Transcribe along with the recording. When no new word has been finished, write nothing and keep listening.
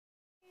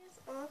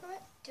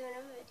do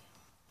another video.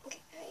 Okay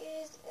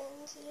guys,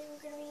 and today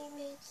we're going to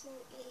be making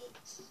a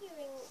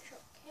keyring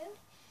shopkin.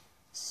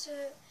 So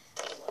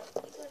what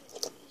you gotta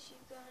do is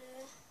you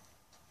gotta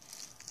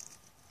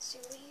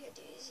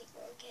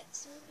get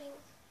something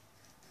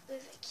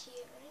with a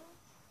keyring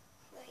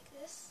like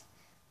this.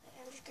 Like,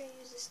 I'm just gonna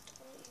use this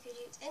tool. You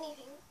could use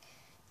anything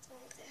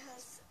that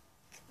has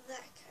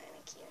that kind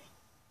of keyring.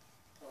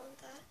 Go on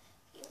that.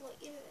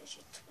 What you do is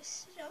you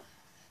twist it off.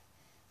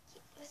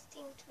 Keep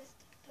twisting,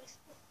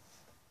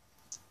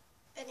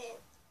 and then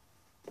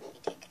you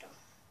take it off.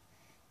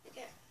 You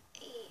get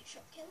a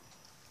shopkin,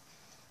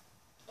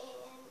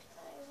 and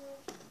I will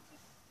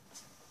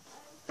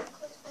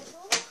close my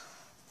door.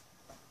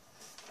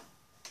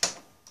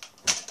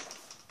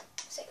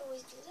 So I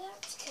always do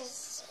that because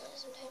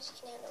sometimes you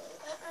can handle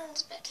it.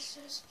 It's better to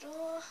close the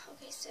door.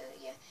 Okay, so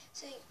yeah,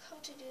 so how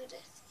to do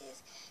this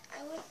is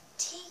I would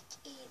take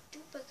a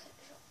duplicate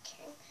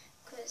shopkin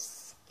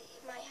because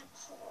it might have a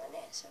hole in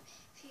it. So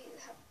if you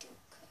have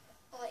duplicate,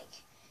 like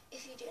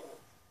if you didn't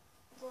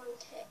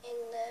want it in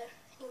there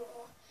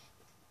anymore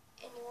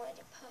and you wanted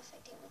it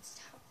perfect, it would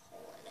have a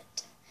hole in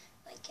it.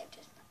 Like you have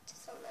to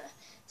practice on there.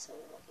 So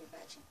what you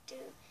should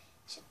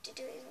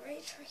do is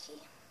very tricky,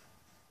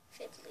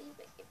 fiddly,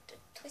 but you have to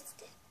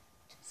twist it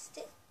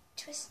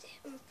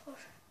and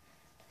push,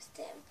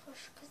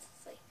 because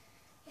it's like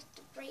you have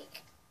to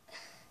break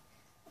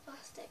the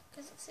plastic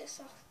because it's so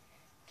soft.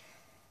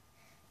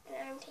 And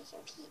I'm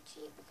taking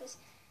Peachy because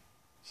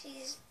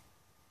she's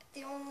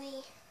the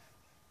only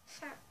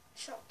fat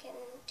shopkin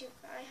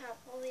duplicate I have.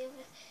 All the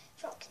other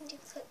shopkin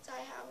duplicates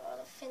I have are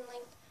the thin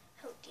like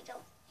Humpty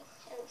Dumpty,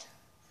 and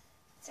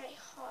it's very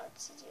hard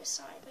to do a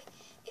side, but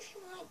if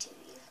you want to,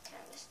 you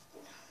can. It's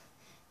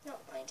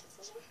not my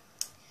decision.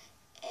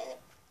 And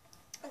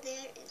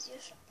there is your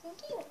shopkin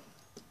keyring.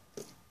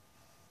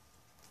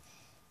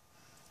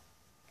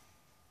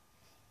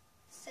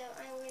 So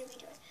I'm going to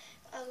be doing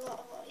a lot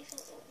of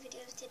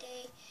videos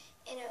today,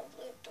 and I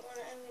upload the one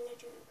I'm going to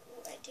do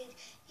what I did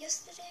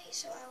yesterday,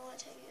 so I want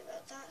to tell you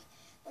about that.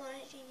 The one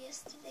I did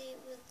yesterday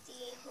was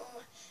the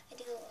one I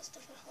did a lot of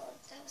stuff at home.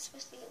 That was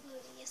supposed to be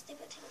uploaded yesterday,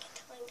 but didn't get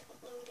time to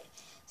upload it.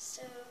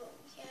 So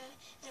yeah,